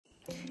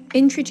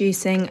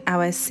Introducing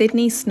our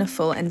Sidney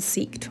Snuffle and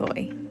Seek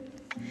toy.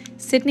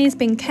 Sidney has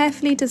been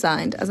carefully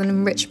designed as an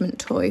enrichment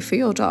toy for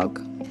your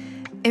dog.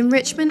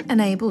 Enrichment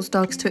enables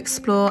dogs to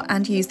explore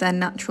and use their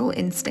natural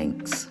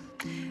instincts.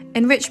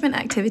 Enrichment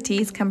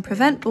activities can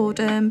prevent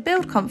boredom,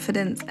 build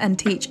confidence, and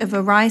teach a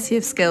variety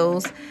of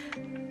skills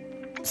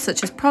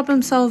such as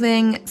problem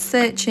solving,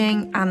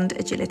 searching, and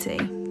agility.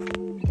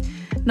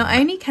 Not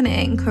only can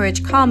it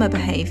encourage calmer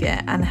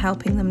behaviour and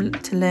helping them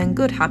to learn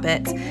good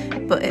habits,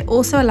 but it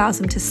also allows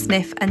them to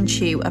sniff and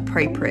chew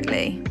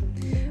appropriately.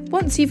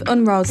 Once you've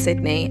unrolled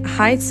Sidney,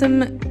 hide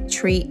some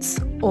treats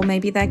or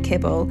maybe their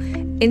kibble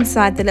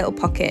inside the little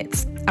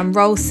pockets and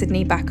roll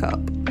Sidney back up.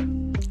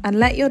 And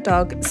let your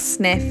dog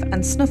sniff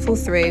and snuffle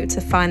through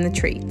to find the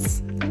treats.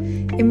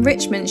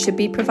 Enrichment should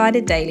be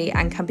provided daily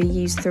and can be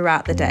used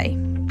throughout the day.